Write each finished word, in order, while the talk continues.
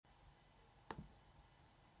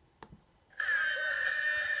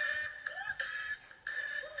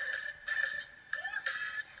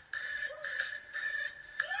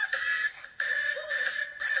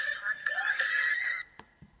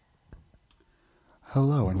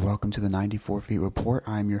Hello and welcome to the 94 Feet Report.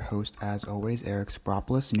 I'm your host, as always, Eric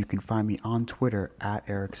Spropoulos, and you can find me on Twitter at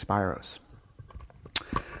Eric Spiros.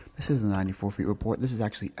 This is the 94 Feet Report. This is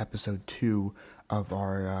actually episode 2 of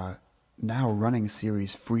our now running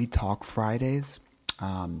series, Free Talk Fridays.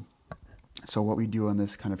 So what we do on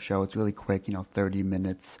this kind of show, it's really quick, 30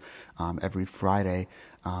 minutes every Friday.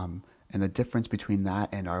 And the difference between that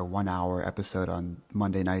and our 1-hour episode on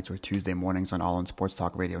Monday nights or Tuesday mornings on All In Sports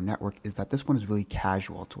Talk Radio Network is that this one is really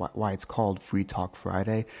casual. It's why it's called Free Talk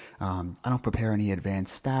Friday. I don't prepare any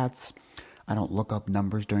advanced stats. I don't look up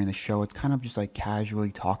numbers during the show. It's kind of just like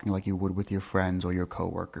casually talking like you would with your friends or your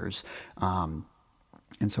coworkers. And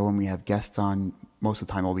so when we have guests on, most of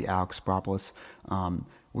the time it'll be Alex Spropoulos.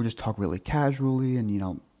 We'll just talk really casually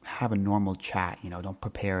and, have a normal chat. Don't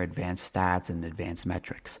prepare advanced stats and advanced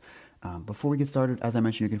metrics. Before we get started, as I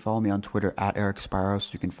mentioned, you can follow me on Twitter at Eric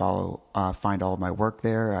Spiros. You can find all of my work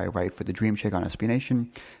there. I write for the Dream Shake on SB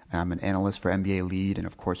Nation. I'm an analyst for NBA Lead, and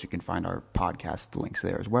of course, you can find our podcast links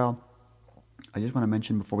there as well. I just want to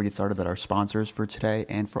mention before we get started that our sponsors for today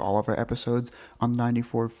and for all of our episodes on the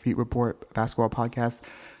 94 Feet Report basketball podcast,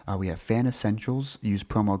 we have Fan Essentials. Use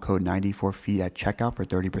promo code 94feet at checkout for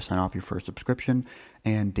 30% off your first subscription,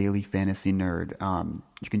 and Daily Fantasy Nerd.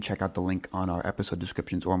 You can check out the link on our episode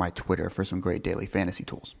descriptions or my Twitter for some great daily fantasy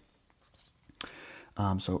tools.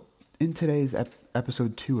 So in today's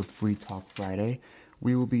episode 2 of Free Talk Friday,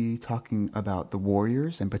 we will be talking about the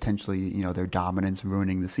Warriors and potentially, their dominance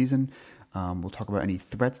ruining the season. We'll talk about any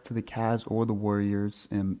threats to the Cavs or the Warriors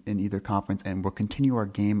in either conference, and we'll continue our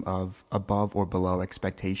game of above or below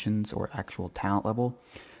expectations or actual talent level.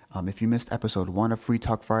 If you missed episode 1 of Free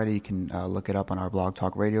Talk Friday, you can look it up on our Blog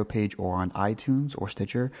Talk Radio page or on iTunes or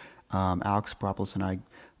Stitcher. Alex Spropoulos and I,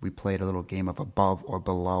 we played a little game of above or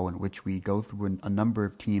below in which we go through a number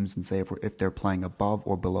of teams and say if they're playing above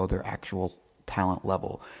or below their actual talent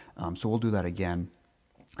level. So we'll do that again.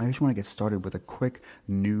 I just want to get started with a quick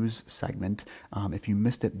news segment. If you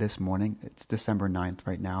missed it this morning, it's December 9th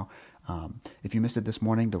right now. If you missed it this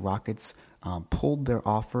morning, the Rockets pulled their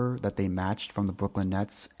offer that they matched from the Brooklyn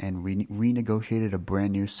Nets and renegotiated a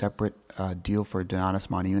brand new separate deal for Donatas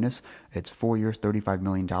Motiejunas. It's 4 years, $35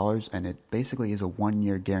 million, and it basically is a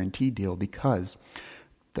 1-year guarantee deal because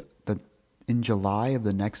in July of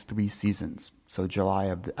the next 3 seasons, so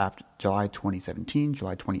July 2017,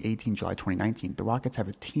 July 2018, July 2019, the Rockets have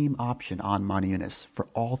a team option on Motiejunas for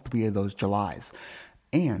all 3 of those Julys.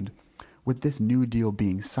 And with this new deal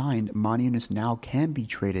being signed, Motiejunas now can be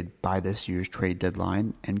traded by this year's trade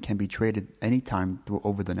deadline and can be traded anytime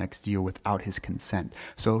over the next year without his consent.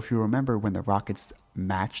 So if you remember when the Rockets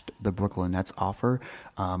matched the Brooklyn Nets offer,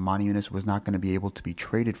 Motiejunas was not going to be able to be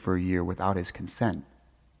traded for a year without his consent.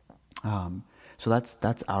 So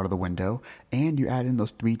that's out of the window, and you add in those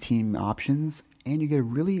 3 team options, and you get a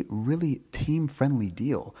really, really team-friendly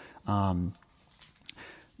deal. The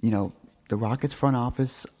Rockets front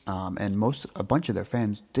office and a bunch of their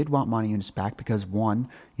fans did want Motiejunas back because, one,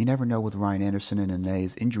 you never know with Ryan Anderson and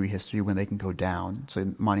Nene's injury history when they can go down. So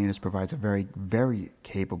Motiejunas provides a very, very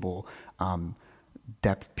capable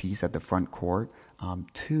depth piece at the front court.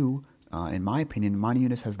 2, in my opinion,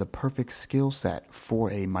 Motiejunas has the perfect skill set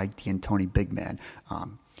for a Mike D'Antoni big man.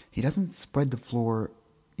 He doesn't spread the floor,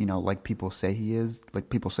 like people say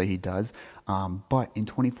he does. But in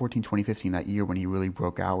 2014-2015, that year when he really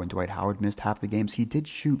broke out, when Dwight Howard missed half the games, he did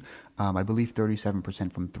shoot, I believe,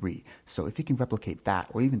 37% from 3. So if he can replicate that,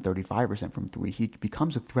 or even 35% from 3, he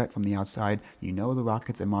becomes a threat from the outside. The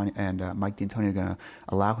Rockets and Mike D'Antoni are going to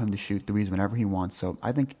allow him to shoot threes whenever he wants. So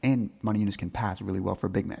I think, and Motiejunas can pass really well for a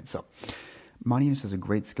big man. So Motiejunas has a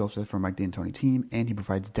great skill set for a Mike D'Antoni team, and he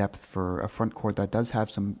provides depth for a front court that does have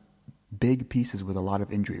some big pieces with a lot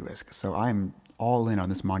of injury risk. So I'm all in on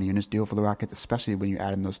this Motiejunas deal for the Rockets, especially when you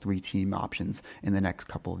add in those 3 team options in the next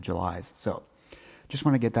couple of Julys. So just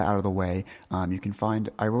want to get that out of the way. I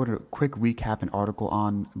wrote a quick recap and article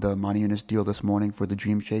on the Motiejunas deal this morning for the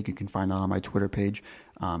Dream Shake. You can find that on my Twitter page.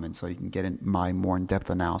 And so you can get in my more in-depth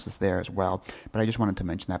analysis there as well. But I just wanted to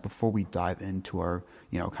mention that before we dive into our,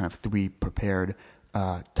 kind of 3 prepared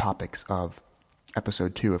topics of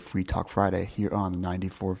episode 2 of Free Talk Friday here on the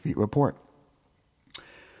 94 Feet Report.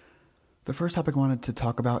 The first topic I wanted to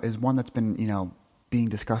talk about is one that's been, being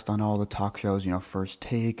discussed on all the talk shows, First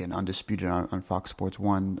Take and Undisputed on Fox Sports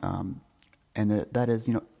 1. And that is,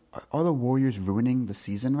 are the Warriors ruining the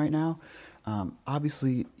season right now?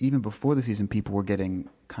 Obviously, even before the season, people were getting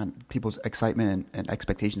people's excitement and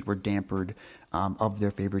expectations were dampered of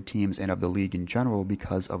their favorite teams and of the league in general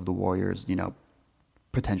because of the Warriors,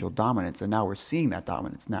 potential dominance. And now we're seeing that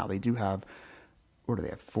dominance now. They do have,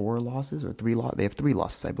 4 losses or 3 losses? They have 3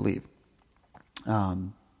 losses, I believe.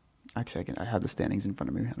 Um, Actually, I have the standings in front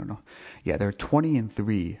of me. I don't know. Yeah, they're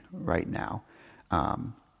 20-3 right now.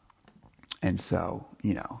 Um, and so,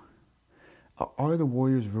 are the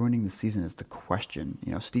Warriors ruining the season is the question.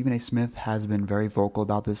 Stephen A. Smith has been very vocal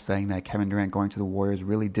about this, saying that Kevin Durant going to the Warriors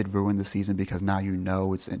really did ruin the season because now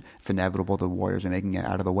it's inevitable the Warriors are making it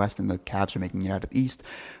out of the West and the Cavs are making it out of the East,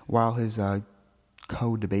 while his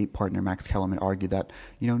co-debate partner Max Kellerman argued that,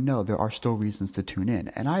 no, there are still reasons to tune in.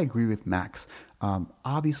 And I agree with Max.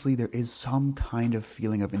 Obviously, there is some kind of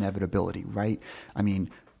feeling of inevitability, right? I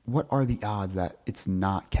mean, what are the odds that it's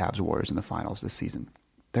not Cavs Warriors in the finals this season?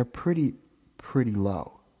 They're pretty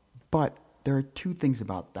low. But there are two things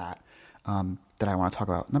about that that I want to talk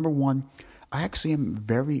about. Number one, I actually am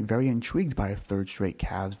very, very intrigued by a third straight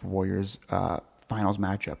Cavs Warriors finals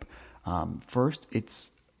matchup. First,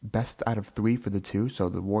 it's best out of three for the two. So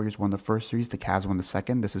the Warriors won the first series, the Cavs won the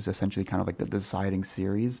second. This is essentially kind of like the deciding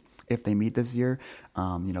series if they meet this year.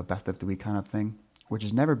 Best of three kind of thing, which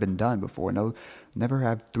has never been done before. No, never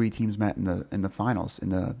have three teams met in the finals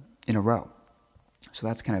in a row. So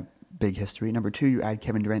that's kind of big history. Number two, you add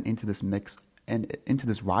Kevin Durant into this mix and into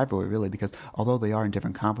this rivalry, really, because although they are in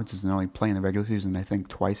different conferences and only play in the regular season, I think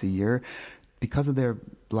twice a year, because of their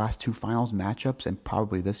last two finals matchups and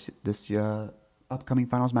probably this upcoming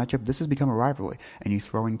finals matchup, this has become a rivalry. And you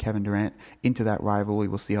throw in Kevin Durant into that rivalry,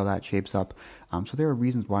 we'll see how that shapes up. So there are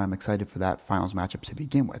reasons why I'm excited for that finals matchup to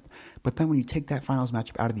begin with. But then when you take that finals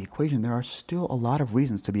matchup out of the equation, there are still a lot of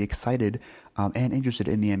reasons to be excited and interested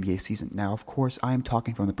in the NBA season. Now, of course, I am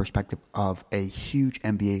talking from the perspective of a huge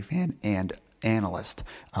NBA fan and analyst.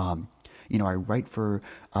 I write for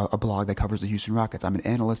a blog that covers the Houston Rockets. I'm an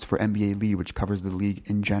analyst for NBA Lead, which covers the league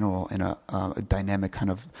in general in a dynamic kind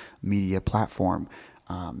of media platform.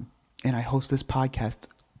 And I host this podcast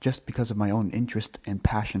just because of my own interest and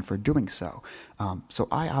passion for doing so. So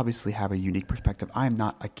I obviously have a unique perspective. I am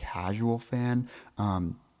not a casual fan.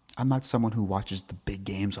 I'm not someone who watches the big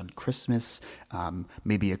games on Christmas,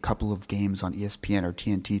 maybe a couple of games on ESPN or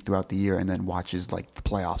TNT throughout the year, and then watches like the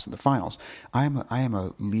playoffs and the finals. I am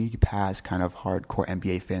a league pass kind of hardcore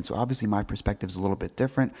NBA fan, so obviously my perspective is a little bit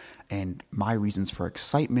different, and my reasons for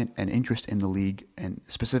excitement and interest in the league, and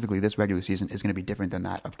specifically this regular season, is going to be different than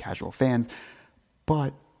that of casual fans.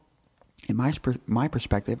 But in my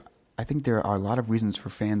perspective, I think there are a lot of reasons for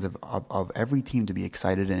fans of every team to be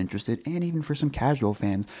excited and interested, and even for some casual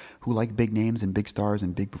fans who like big names and big stars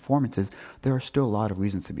and big performances, there are still a lot of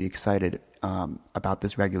reasons to be excited about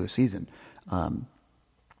this regular season.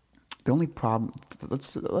 The only problem,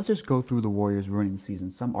 let's just go through the Warriors ruining the season.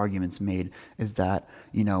 Some arguments made is that,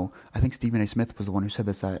 I think Stephen A. Smith was the one who said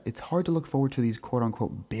this, that it's hard to look forward to these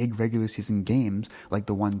quote-unquote big regular season games, like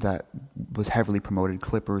the one that was heavily promoted,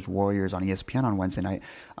 Clippers, Warriors on ESPN on Wednesday night.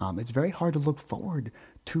 It's very hard to look forward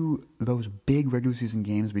to those big regular season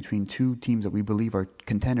games between two teams that we believe are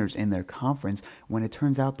contenders in their conference, when it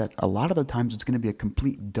turns out that a lot of the times it's going to be a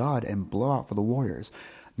complete dud and blowout for the Warriors.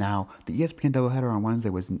 Now, the ESPN doubleheader on Wednesday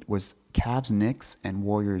was Cavs Knicks and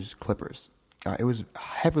Warriors Clippers. It was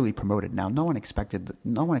heavily promoted. Now, no one expects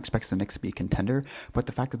the Knicks to be a contender, but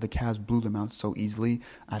the fact that the Cavs blew them out so easily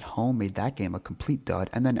at home made that game a complete dud.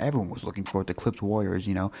 And then everyone was looking forward to Clips Warriors.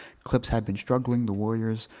 Clips had been struggling. The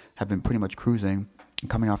Warriors have been pretty much cruising,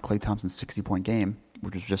 coming off Klay Thompson's 60-point game,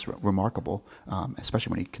 which was just remarkable,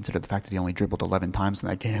 especially when you consider the fact that he only dribbled 11 times in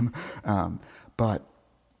that game. But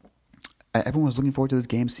everyone was looking forward to this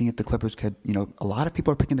game, seeing if the Clippers could, a lot of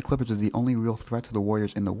people are picking the Clippers as the only real threat to the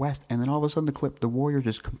Warriors in the West, and then all of a sudden the Warriors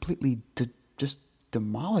just completely just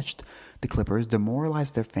demolished the Clippers,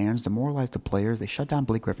 demoralized their fans, demoralized the players. They shut down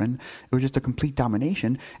Blake Griffin. It was just a complete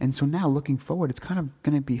domination, and so now looking forward, it's kind of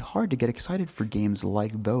going to be hard to get excited for games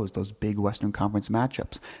like those big Western Conference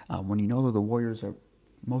matchups, when you know that the Warriors are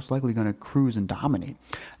most likely going to cruise and dominate.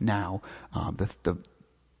 Now,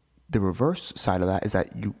 the reverse side of that is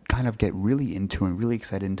that you kind of get really into and really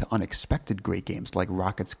excited into unexpected great games like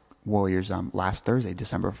Rockets Warriors last Thursday,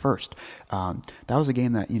 December 1st. That was a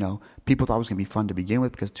game that, people thought was going to be fun to begin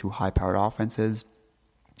with because two high-powered offenses.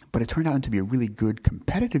 But it turned out to be a really good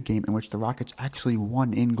competitive game in which the Rockets actually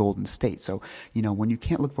won in Golden State. So, when you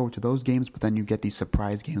can't look forward to those games, but then you get these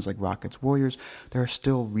surprise games like Rockets Warriors, there are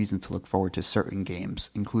still reasons to look forward to certain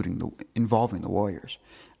games, involving the Warriors.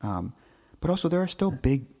 But also, there are still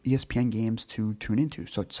big ESPN games to tune into,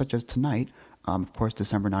 such as tonight. Of course,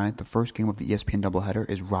 December 9th, the first game of the ESPN doubleheader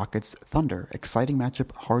is Rockets Thunder. Exciting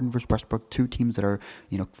matchup, Harden versus Westbrook, two teams that are,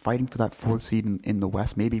 fighting for that fourth seed in the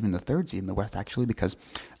West, maybe even the third seed in the West, actually, because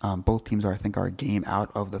both teams are a game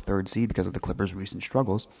out of the third seed because of the Clippers' recent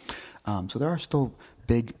struggles. So there are still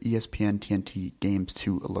big ESPN TNT games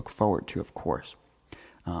to look forward to, of course.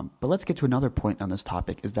 But let's get to another point on this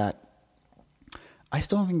topic, is that I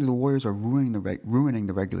still don't think that the Warriors are ruining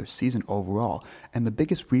the regular season overall. And the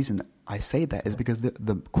biggest reason I say that is because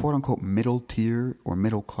the quote-unquote middle tier or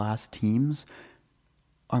middle-class teams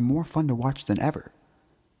are more fun to watch than ever.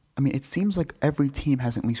 I mean, it seems like every team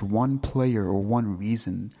has at least one player or one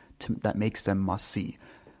reason that makes them must-see.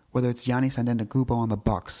 Whether it's Giannis Antetokounmpo on the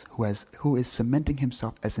Bucks, who is cementing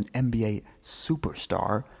himself as an NBA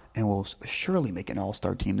superstar and will surely make an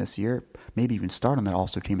All-Star team this year, maybe even start on that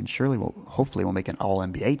All-Star team, and hopefully will make an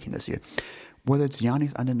All-NBA team this year. Whether it's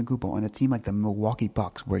Giannis Antetokounmpo on a team like the Milwaukee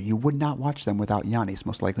Bucks, where you would not watch them without Giannis,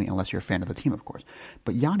 most likely, unless you're a fan of the team, of course.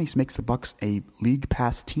 But Giannis makes the Bucks a league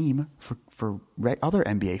pass team for other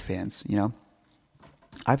NBA fans, you know.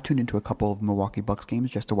 I've tuned into a couple of Milwaukee Bucks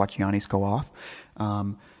games just to watch Giannis go off.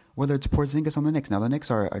 Whether it's Porzingis on the Knicks. Now, the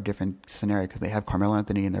Knicks are a different scenario because they have Carmelo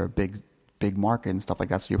Anthony and they're a big market and stuff like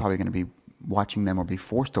that, so you're probably going to be watching them or be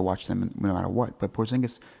forced to watch them no matter what. But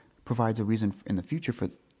Porzingis provides a reason in the future for,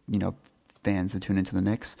 you know, fans to tune into the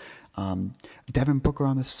Knicks. Devin Booker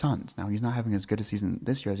on the Suns. Now, he's not having as good a season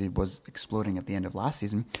this year as he was exploding at the end of last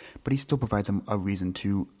season, but he still provides them a reason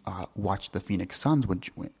to watch the Phoenix Suns,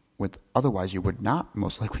 which otherwise you would not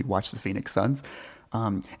most likely watch the Phoenix Suns.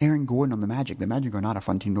 Aaron Gordon on the Magic. The Magic are not a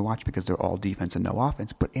fun team to watch because they're all defense and no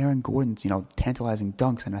offense, but Aaron Gordon's, tantalizing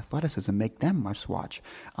dunks and athleticism make them must watch.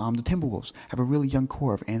 The Timberwolves have a really young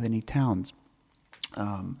core of Anthony Towns,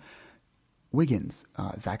 Wiggins,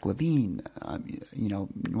 Zach LaVine. You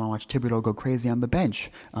want to watch Thibodeau go crazy on the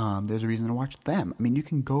bench. There's a reason to watch them. I mean, you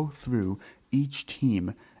can go through each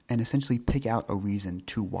team and essentially pick out a reason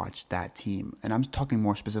to watch that team. And I'm talking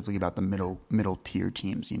more specifically about the middle tier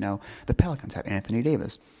teams. The Pelicans have Anthony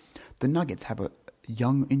Davis. The Nuggets have a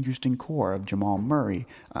young, interesting core of Jamal Murray,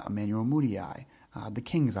 Emmanuel Mudiay. The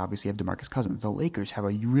Kings obviously have DeMarcus Cousins. The Lakers have a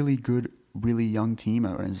really good, really young team,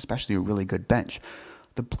 and especially a really good bench.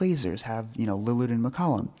 The Blazers have, Lillard and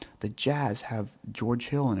McCollum. The Jazz have George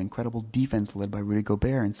Hill, an incredible defense led by Rudy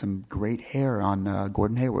Gobert, and some great hair on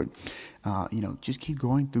Gordon Hayward. Just keep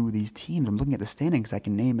going through these teams. I'm looking at the standings. I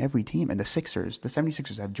can name every team. And the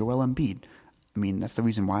 76ers have Joel Embiid. I mean, that's the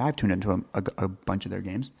reason why I've tuned into a bunch of their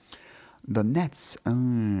games. The Nets,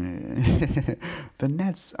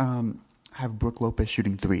 have Brook Lopez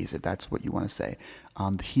shooting threes, if that's what you want to say.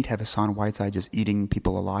 The Heat have Hassan Whiteside just eating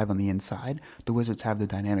people alive on the inside. The Wizards have the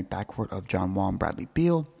dynamic backcourt of John Wall and Bradley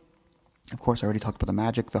Beal. Of course, I already talked about the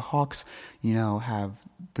Magic. The Hawks, have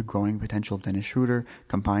the growing potential of Dennis Schroeder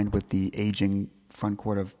combined with the aging front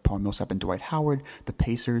court of Paul Millsap and Dwight Howard. The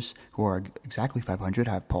Pacers, who are exactly 500,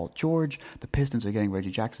 have Paul George. The Pistons are getting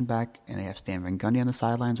Reggie Jackson back, and they have Stan Van Gundy on the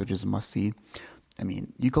sidelines, which is a must-see. I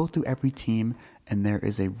mean, you go through every team, and there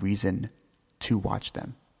is a reason to watch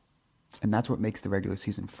them. And that's what makes the regular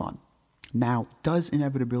season fun. Now, does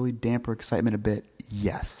inevitability damper excitement a bit?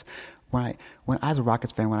 Yes. When as a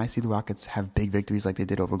Rockets fan, when I see the Rockets have big victories like they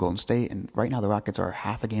did over Golden State, and right now the Rockets are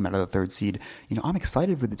half a game out of the third seed, I'm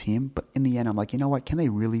excited for the team, but in the end, I'm like, you know what? Can they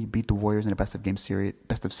really beat the Warriors in a best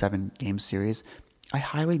of 7 game series? I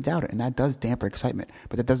highly doubt it, and that does damper excitement.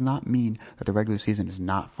 But that does not mean that the regular season is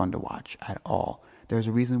not fun to watch at all. There's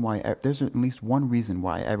at least one reason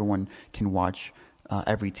why everyone can watch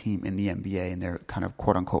every team in the NBA, and they're kind of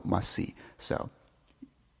quote-unquote must-see. So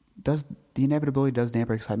the inevitability does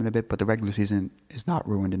damper excitement a bit, but the regular season is not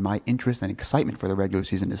ruined, and my interest and excitement for the regular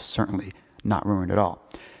season is certainly not ruined at all.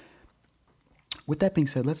 With that being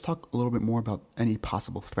said, let's talk a little bit more about any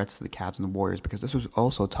possible threats to the Cavs and the Warriors, because this was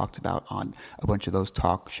also talked about on a bunch of those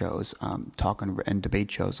talk shows, and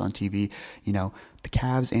debate shows on TV. The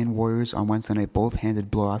Cavs and Warriors on Wednesday night both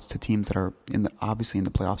handed blowouts to teams that are obviously in the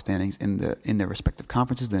playoff standings in their respective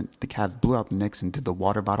conferences. The Cavs blew out the Knicks and did the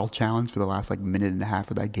water bottle challenge for the last minute and a half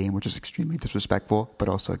of that game, which was extremely disrespectful, but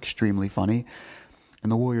also extremely funny.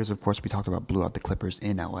 And the Warriors, of course, we talked about, blew out the Clippers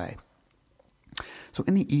in LA. So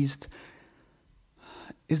in the East,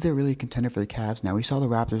 is there really a contender for the Cavs? Now, we saw the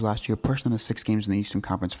Raptors last year push them to 6 games in the Eastern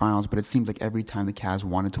Conference Finals, but it seems like every time the Cavs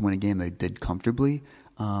wanted to win a game, they did comfortably.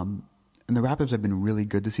 And the Raptors have been really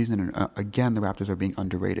good this season, and again, the Raptors are being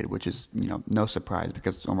underrated, which is no surprise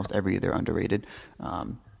because almost every year they're underrated.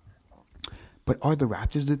 But are the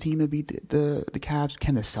Raptors the team to beat the Cavs?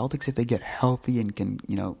 Can the Celtics, if they get healthy and can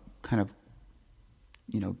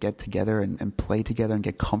get together and play together and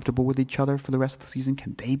get comfortable with each other for the rest of the season,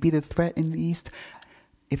 can they be the threat in the East?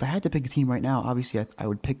 If I had to pick a team right now, obviously I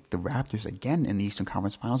would pick the Raptors again in the Eastern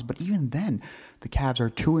Conference Finals. But even then, the Cavs are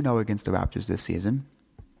 2-0 against the Raptors this season.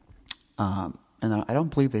 And I don't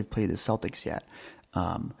believe they've played the Celtics yet.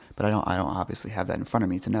 But I don't obviously have that in front of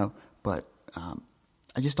me to know. But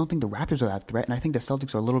I just don't think the Raptors are that threat, and I think the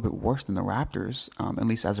Celtics are a little bit worse than the Raptors, at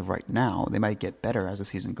least as of right now. They might get better as the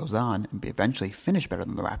season goes on and eventually finish better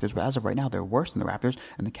than the Raptors, but as of right now, they're worse than the Raptors,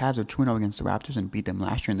 and the Cavs are 2-0 against the Raptors and beat them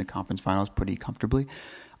last year in the conference finals pretty comfortably.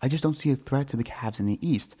 I just don't see a threat to the Cavs in the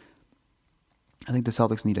East. I think the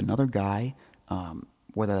Celtics need another guy,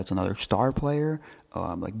 whether that's another star player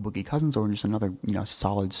like Boogie Cousins or just another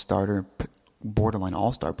solid starter, borderline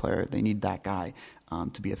all-star player. They need that guy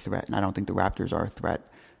to be a threat, and I don't think the Raptors are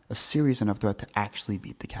a serious enough threat to actually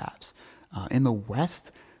beat the Cavs. In the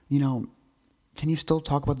West, can you still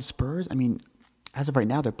talk about the Spurs? I mean, as of right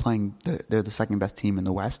now, they're the second best team in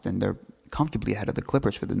the West, and they're comfortably ahead of the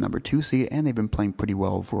Clippers for the number 2 seed, and they've been playing pretty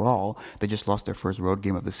well overall. They just lost their first road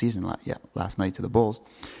game of the season last night to the Bulls.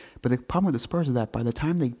 But the problem with the Spurs is that by the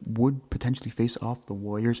time they would potentially face off the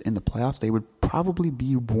Warriors in the playoffs, they would probably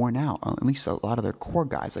be worn out. At least a lot of their core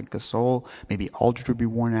guys, like Gasol, maybe Aldridge would be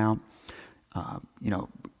worn out.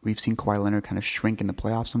 We've seen Kawhi Leonard kind of shrink in the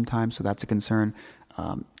playoffs sometimes, so that's a concern.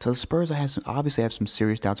 So the Spurs, obviously have some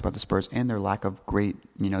serious doubts about the Spurs, and their lack of great,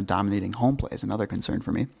 dominating home play is another concern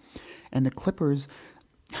for me. And the Clippers,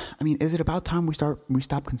 I mean, is it about time we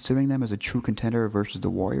stop considering them as a true contender versus the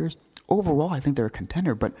Warriors? Overall, I think they're a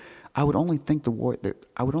contender, but I would only pick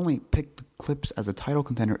the Clips as a title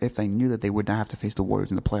contender if they knew that they would not have to face the Warriors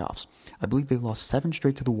in the playoffs. I believe they lost 7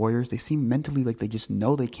 straight to the Warriors. They seem mentally like they just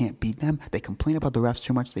know they can't beat them. They complain about the refs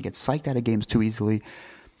too much. They get psyched out of games too easily.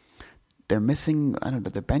 They're missing. I don't know.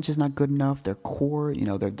 Their bench is not good enough. Their core,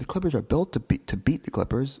 the Clippers are built to beat the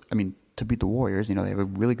Clippers. I mean, to beat the Warriors. They have a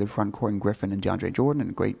really good front court in Griffin and DeAndre Jordan, and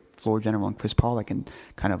a great floor general in Chris Paul that can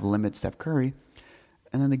kind of limit Steph Curry.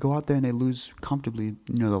 And then they go out there and they lose comfortably,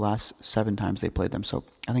 the last 7 times they played them. So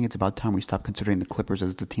I think it's about time we stop considering the Clippers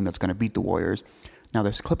as the team that's going to beat the Warriors. Now,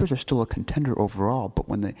 the Clippers are still a contender overall, but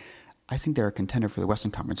I think they're a contender for the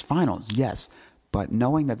Western Conference Finals, yes. But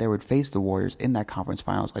knowing that they would face the Warriors in that conference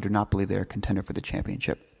finals, I do not believe they're a contender for the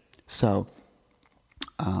championship. So,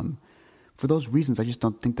 for those reasons, I just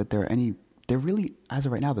don't think that they're really, as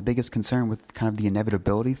of right now, the biggest concern with kind of the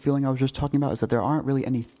inevitability feeling I was just talking about is that there aren't really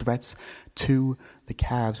any threats to the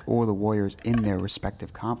Cavs or the Warriors in their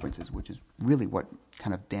respective conferences, which is really what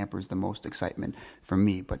kind of dampers the most excitement for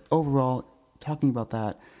me. But overall, talking about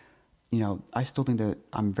that, I still think that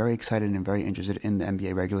I'm very excited and very interested in the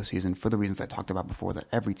NBA regular season for the reasons I talked about before, that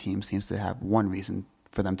every team seems to have one reason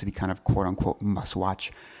for them to be kind of quote-unquote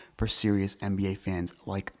must-watch for serious NBA fans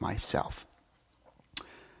like myself.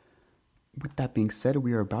 With that being said,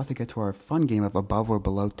 we are about to get to our fun game of above or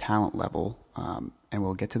below talent level, and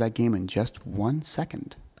we'll get to that game in just 1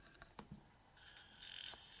 second.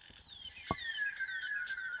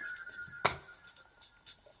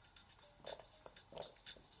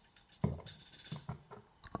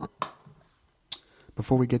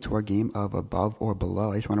 Before we get to our game of above or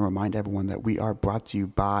below, I just want to remind everyone that we are brought to you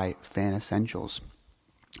by Fan Essentials.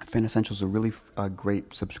 Fan Essentials is a really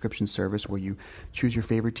great subscription service where you choose your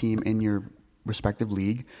favorite team in your respective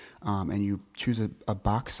league, and you choose a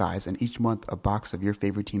box size, and each month a box of your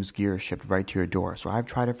favorite team's gear is shipped right to your door. So I've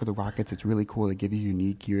tried it for the Rockets. It's really cool. They give you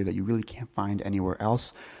unique gear that you really can't find anywhere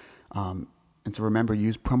else. And so remember,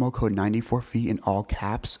 use promo code 94feet in all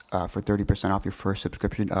caps for 30% off your first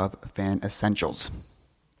subscription of Fan Essentials.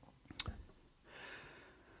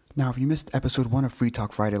 Now, if you missed episode 1 of Free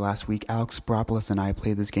Talk Friday last week, Alex Baropoulos and I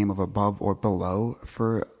played this game of above or below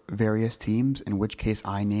for various teams, in which case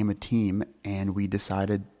I name a team, and we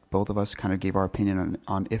decided, both of us kind of gave our opinion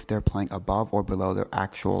on if they're playing above or below their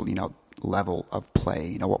actual, level of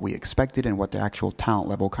play, what we expected and what their actual talent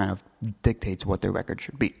level kind of dictates what their record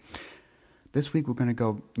should be. This week we're going to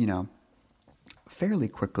go, fairly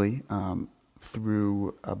quickly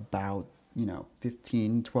through about,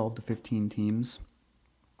 12 to 15 teams.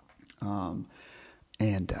 I'm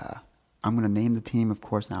going to name the team, of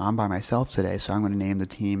course. Now, I'm by myself today, so I'm going to name the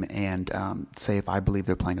team and say if I believe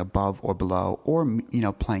they're playing above or below, or,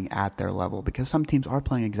 playing at their level, because some teams are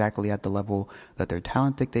playing exactly at the level that their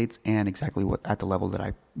talent dictates and exactly at the level that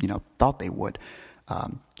I, thought they would.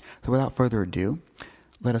 So without further ado,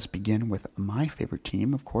 let us begin with my favorite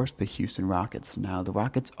team, of course, the Houston Rockets. Now, the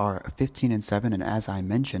Rockets are 15-7, and as I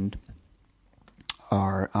mentioned,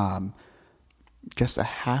 are just a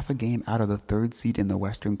half a game out of the 3rd seed in the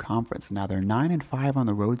Western Conference. Now, they're 9-5 on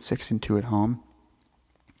the road, 6-2 at home.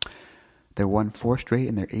 They won 4 straight,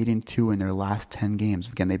 and they're 8-2 in their last 10 games.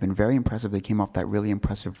 Again, they've been very impressive. They came off that really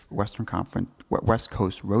impressive West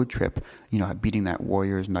Coast road trip. Beating that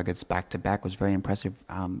Warriors Nuggets back-to-back was very impressive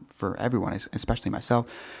for everyone, especially myself.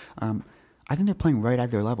 I think they're playing right at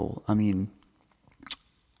their level. I mean,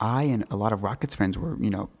 I and a lot of Rockets fans were,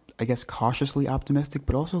 I guess cautiously optimistic,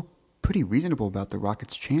 but also pretty reasonable about the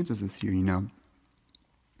Rockets' chances this year.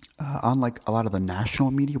 Unlike a lot of the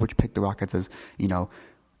national media, which picked the Rockets as,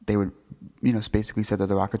 they would, basically said that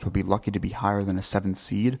the Rockets would be lucky to be higher than a 7th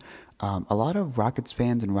seed. A lot of Rockets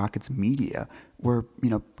fans and Rockets media were,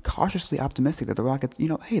 cautiously optimistic that the Rockets,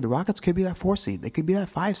 hey, the Rockets could be that 4 seed. They could be that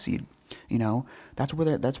 5 seed. That's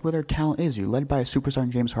where their talent is. You're led by a superstar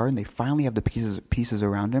in James Harden. They finally have the pieces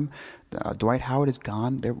around him. Dwight Howard is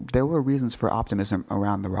gone. There were reasons for optimism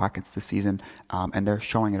around the Rockets this season, and they're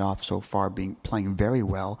showing it off so far, playing very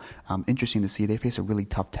well. Interesting to see. They face a really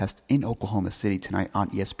tough test in Oklahoma City tonight on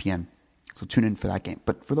ESPN. So tune in for that game.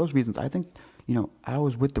 But for those reasons, I think I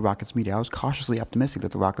was with the Rockets media. I was cautiously optimistic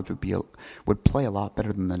that the Rockets would play a lot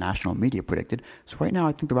better than the national media predicted. So right now,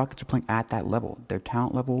 I think the Rockets are playing at that level. Their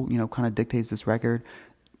talent level, kind of dictates this record.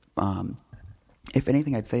 If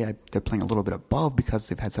anything, I'd say they're playing a little bit above because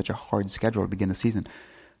they've had such a hard schedule to begin the season.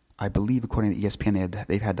 I believe, according to ESPN,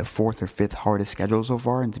 they've had the 4th or 5th hardest schedule so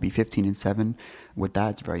far, and to be 15-7 with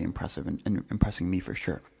that, it's very impressive and impressing me for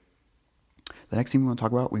sure. The next team we want to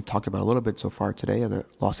talk about, we've talked about a little bit so far today, are the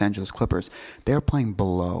Los Angeles Clippers. They're playing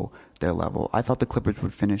below their level. I thought the Clippers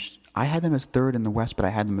would finish. I had them as 3rd in the West, but I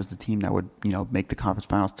had them as the team that would, make the conference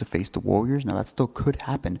finals to face the Warriors. Now, that still could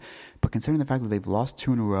happen, but considering the fact that they've lost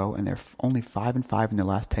 2 in a row and they're only 5-5 in their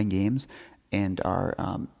last 10 games and are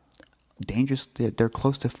dangerous, they're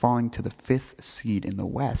close to falling to the 5th seed in the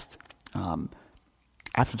West.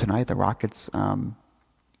 After tonight, the Rockets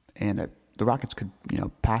the Rockets could,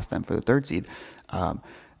 pass them for the 3rd seed.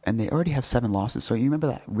 And they already have 7 losses. So you remember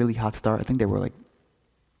that really hot start? I think they were like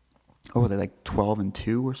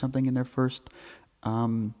 12-2 or something in their first,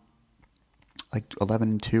 11-2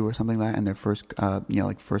 or something like that in their first,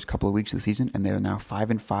 first couple of weeks of the season. And they're now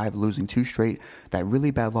 5-5, losing 2 straight. That really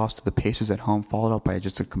bad loss to the Pacers at home, followed up by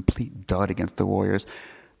just a complete dud against the Warriors.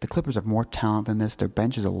 The Clippers have more talent than this. Their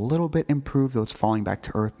bench is a little bit improved, though it's falling back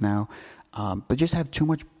to earth now. But just have too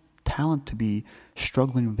much talent to be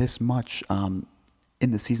struggling this much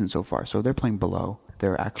in the season so far. So they're playing below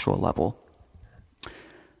their actual level.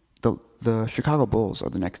 The Chicago Bulls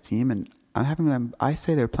are the next team, and I'm having them. I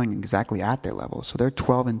say they're playing exactly at their level. So they're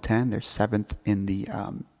 12-10. They're 7th in the.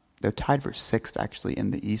 They're tied for 6th actually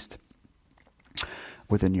in the East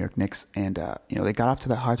with the New York Knicks, and they got off to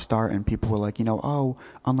that hot start, and people were like,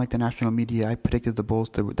 unlike the national media, I predicted the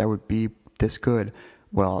Bulls that would be this good.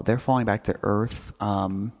 Well, they're falling back to earth.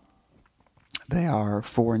 They are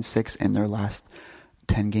 4-6 in their last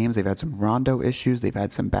 10 games. They've had some Rondo issues. They've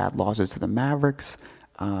had some bad losses to the Mavericks.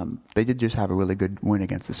 They did just have a really good win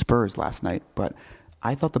against the Spurs last night, but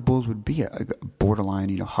I thought the Bulls would be a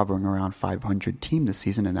borderline, hovering around 500 team this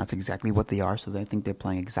season, and that's exactly what they are. So I think they're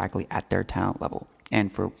playing exactly at their talent level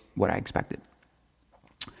and for what I expected.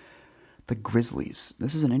 The Grizzlies.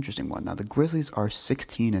 This is an interesting one. Now, the Grizzlies are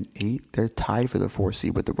 16-8. They're tied for the 4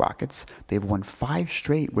 seed with the Rockets. They've won 5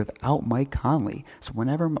 straight without Mike Conley. So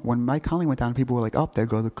when Mike Conley went down, people were like, there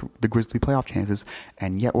go the Grizzly playoff chances.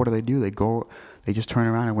 And yet, what do? They just turn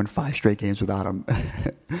around and win 5 straight games without him.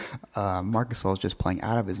 Marc Gasol is just playing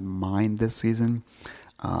out of his mind this season.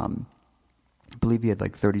 I believe he had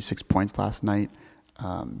 36 points last night.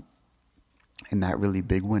 In that really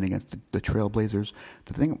big win against the Trailblazers.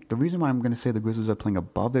 The reason why I'm going to say the Grizzlies are playing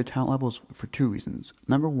above their talent levels for 2 reasons.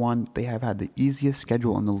 Number one, they have had the easiest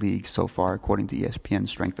schedule in the league so far, according to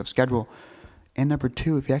ESPN's strength of schedule. And number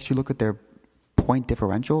 2, if you actually look at their point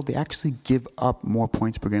differential, they actually give up more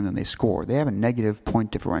points per game than they score. They have a negative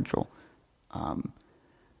point differential,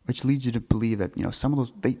 which leads you to believe that some of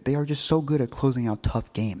those they are just so good at closing out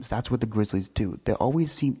tough games. That's what the Grizzlies do. The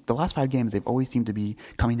last 5 games they've always seemed to be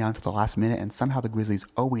coming down to the last minute, and somehow the Grizzlies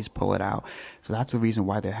always pull it out. So that's the reason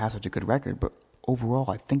why they have such a good record. But overall,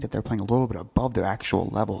 I think that they're playing a little bit above their actual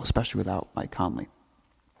level, especially without Mike Conley.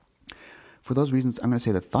 For those reasons, I'm going to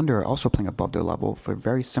say the Thunder are also playing above their level for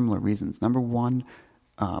very similar reasons. Number one,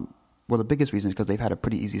 the biggest reason is because they've had a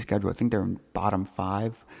pretty easy schedule. I think they're in bottom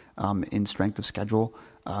 5 in strength of schedule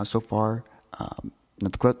so far.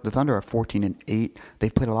 The Thunder are 14-8.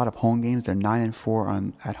 They've played a lot of home games. They're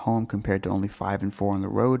 9-4 at home compared to only 5-4 on the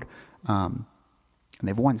road. And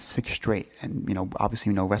they've won 6 straight. And,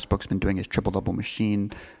 obviously, Westbrook's been doing his triple-double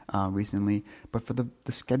machine recently. But for the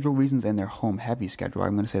schedule reasons and their home-heavy schedule,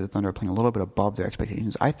 I'm going to say the Thunder are playing a little bit above their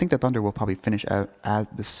expectations. I think the Thunder will probably finish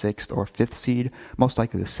at the 6th or 5th seed, most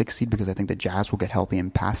likely the 6th seed, because I think the Jazz will get healthy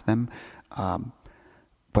and pass them.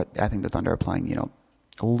 But I think the Thunder are playing,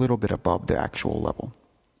 a little bit above their actual level.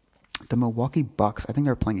 The Milwaukee Bucks, I think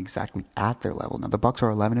they're playing exactly at their level. Now, the Bucks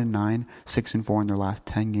are 11-9, 6-4 in their last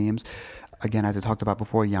 10 games. Again, as I talked about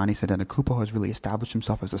before, Giannis Antetokounmpo has really established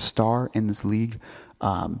himself as a star in this league.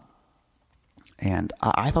 And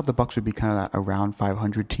I thought the Bucks would be kind of that around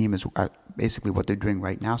 500 team is basically what they're doing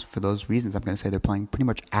right now. So for those reasons, I'm going to say they're playing pretty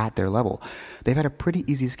much at their level. They've had a pretty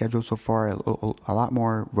easy schedule so far, a lot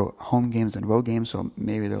more home games than road games, so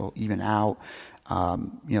maybe they'll even out.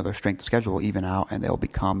 Their strength of schedule will even out, and they'll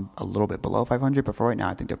become a little bit below 500. But for right now,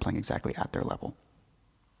 I think they're playing exactly at their level.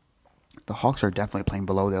 The Hawks are definitely playing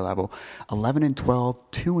below their level. 11-12,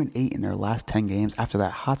 2-8 in their last 10 games. After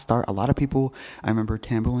that hot start, a lot of people, I remember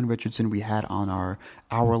Tamberlin Richardson, we had on our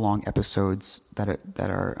hour-long episodes that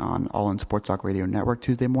are on All In Sports Talk Radio Network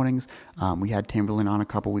Tuesday mornings. We had Tamberlin on a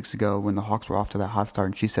couple weeks ago when the Hawks were off to that hot start,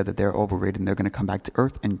 and she said that they're overrated and they're going to come back to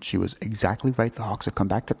earth, and she was exactly right. The Hawks have come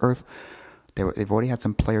back to earth. They've already had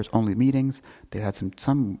some players-only meetings. They've had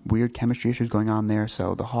some weird chemistry issues going on there,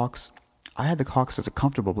 so the Hawks... I had the Hawks as a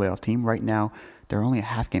comfortable playoff team. Right now, they're only a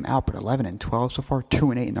half game out, but 11-12 so far,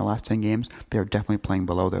 2-8 in their last 10 games. They're definitely playing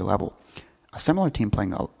below their level. A similar team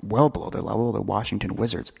playing well below their level, the Washington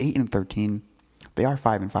Wizards, 8-13. They are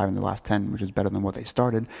 5-5 in the last 10, which is better than what they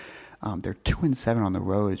started. They're 2-7 on the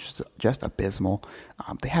road. It's just abysmal.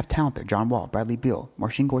 They have talent there. John Wall, Bradley Beal,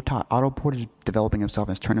 Marcin Gortat. Otto Porter is developing himself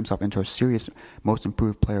and has turned himself into a serious most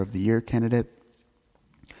improved player of the year candidate.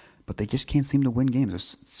 But they just can't seem to win games.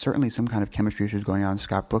 There's certainly some kind of chemistry issues going on.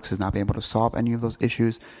 Scott Brooks has not been able to solve any of those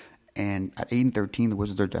issues. And at 8-13, the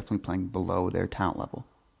Wizards are definitely playing below their talent level.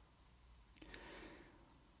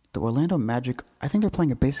 The Orlando Magic, I think they're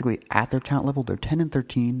playing it basically at their talent level. They're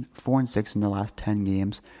 10-13, 4-6 in the last 10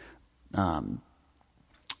 games.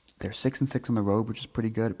 They're 6-6 on the road, which is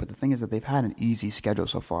pretty good. But the thing is that they've had an easy schedule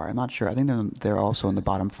so far. I'm not sure. I think they're also in the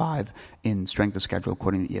bottom 5 in strength of schedule,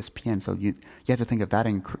 according to ESPN. So you have to think if that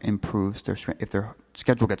improves, if their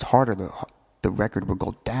schedule gets harder, the record will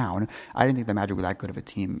go down. I didn't think the Magic were that good of a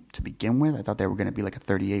team to begin with. I thought they were going to be like a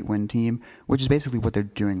 38-win team, which is basically what they're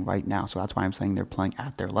doing right now. So that's why I'm saying they're playing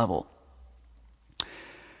at their level.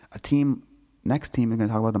 Next team, we're going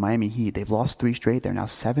to talk about the Miami Heat. They've lost 3 straight. They're now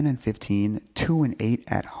 7-15, 2-8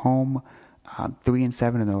 at home,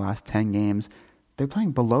 3-7 in their last 10 games. They're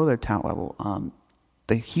playing below their talent level.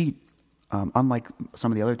 The Heat, unlike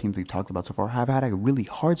some of the other teams we've talked about so far, have had a really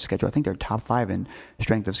hard schedule. I think they're top 5 in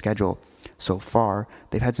strength of schedule so far.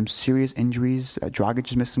 They've had some serious injuries. Dragic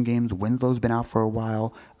has missed some games. Winslow's been out for a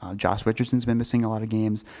while. Josh Richardson's been missing a lot of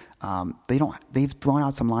games. They've thrown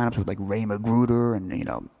out some lineups with like Ray Magruder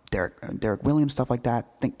and Derek Williams, stuff like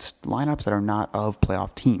that. Think lineups that are not of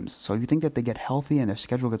playoff teams. So if you think that they get healthy and their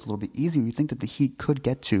schedule gets a little bit easier, you think that the Heat could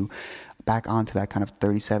get back onto that kind of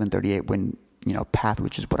 37, 38 win path,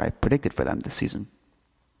 which is what I predicted for them this season.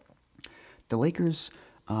 The Lakers,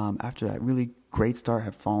 after that really great start,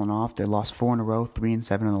 have fallen off. They lost 4 in a row,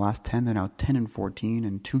 3-7 in the last 10. They're now 10-14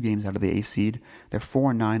 and 2 games out of the 8th seed. They're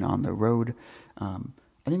 4-9 on the road.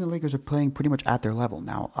 I think the Lakers are playing pretty much at their level.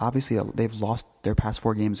 Now, obviously, they've lost their past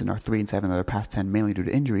 4 games and are 3-7 in their past 10, mainly due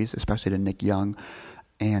to injuries, especially to Nick Young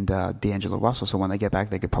and D'Angelo Russell. So when they get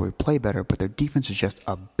back, they could probably play better, but their defense is just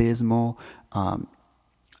abysmal.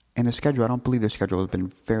 And their schedule, I don't believe their schedule has been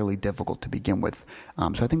fairly difficult to begin with.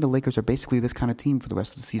 So I think the Lakers are basically this kind of team for the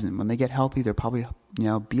rest of the season. When they get healthy, they'll probably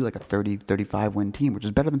be like a 30, 35 win team, which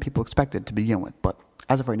is better than people expected to begin with. But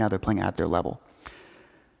as of right now, they're playing at their level.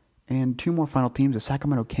 And 2 more final teams, the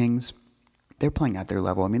Sacramento Kings, they're playing at their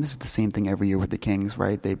level. I mean, this is the same thing every year with the Kings,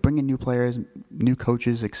 right? They bring in new players, new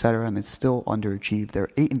coaches, etc., and they still underachieve. They're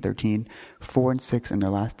 8-13, 4-6 in their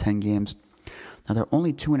last 10 games. Now, they're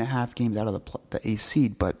only 2.5 games out of the 8th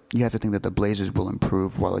seed, but you have to think that the Blazers will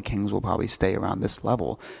improve while the Kings will probably stay around this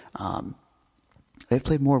level. They've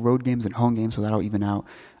played more road games than home games, so that'll even out.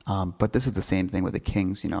 But this is the same thing with the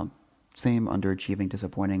Kings, same underachieving,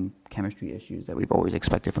 disappointing chemistry issues that we've always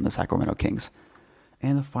expected from the Sacramento Kings.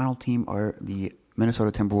 And the final team are the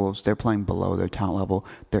Minnesota Timberwolves. They're playing below their talent level.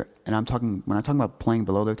 When I'm talking about playing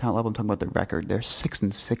below their talent level, I'm talking about their record. They're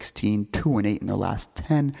 6-16, 2-8 in their last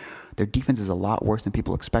 10. Their defense is a lot worse than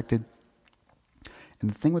people expected. And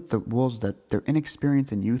the thing with the Wolves is that their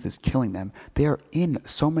inexperience and youth is killing them. They are in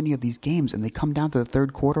so many of these games, and they come down to the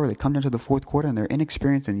third quarter or they come down to the fourth quarter, and their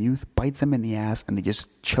inexperience and youth bites them in the ass, and they just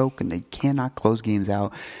choke, and they cannot close games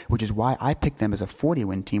out, which is why I picked them as a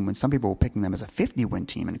 40-win team when some people were picking them as a 50-win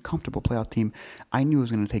team and a comfortable playoff team. I knew it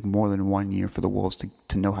was going to take more than 1 year for the Wolves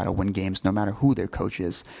to know how to win games, no matter who their coach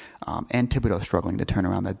is. And Thibodeau struggling to turn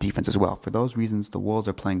around that defense as well. For those reasons, the Wolves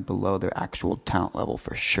are playing below their actual talent level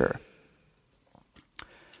for sure.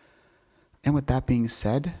 And with that being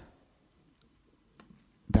said,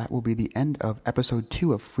 that will be the end of episode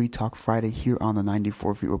 2 of Free Talk Friday here on the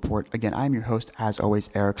 94 Feet Report. Again, I'm your host, as always,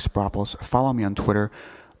 Eric Spropoulos. Follow me on Twitter,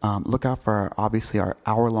 Look out for, obviously, our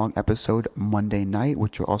hour-long episode Monday night,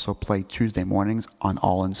 which will also play Tuesday mornings on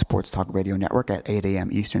All In Sports Talk Radio Network at 8 a.m.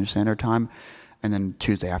 Eastern Standard Time, and then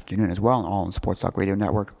Tuesday afternoon as well on All In Sports Talk Radio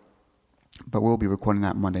Network. But we'll be recording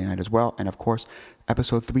that Monday night as well. And, of course,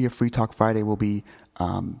 episode 3 of Free Talk Friday will be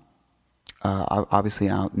obviously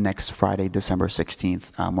out next Friday, December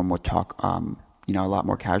 16th, when we'll talk a lot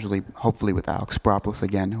more casually, hopefully with Alex Spropoulos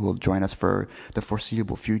again, who will join us for the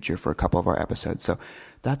foreseeable future for a couple of our episodes. So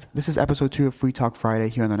this is episode 2 of Free Talk Friday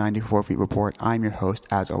here on the 94 Feet Report. I'm your host,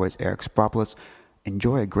 as always, Eric Spropoulos.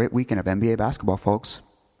 Enjoy a great weekend of NBA basketball, folks.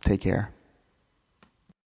 Take care.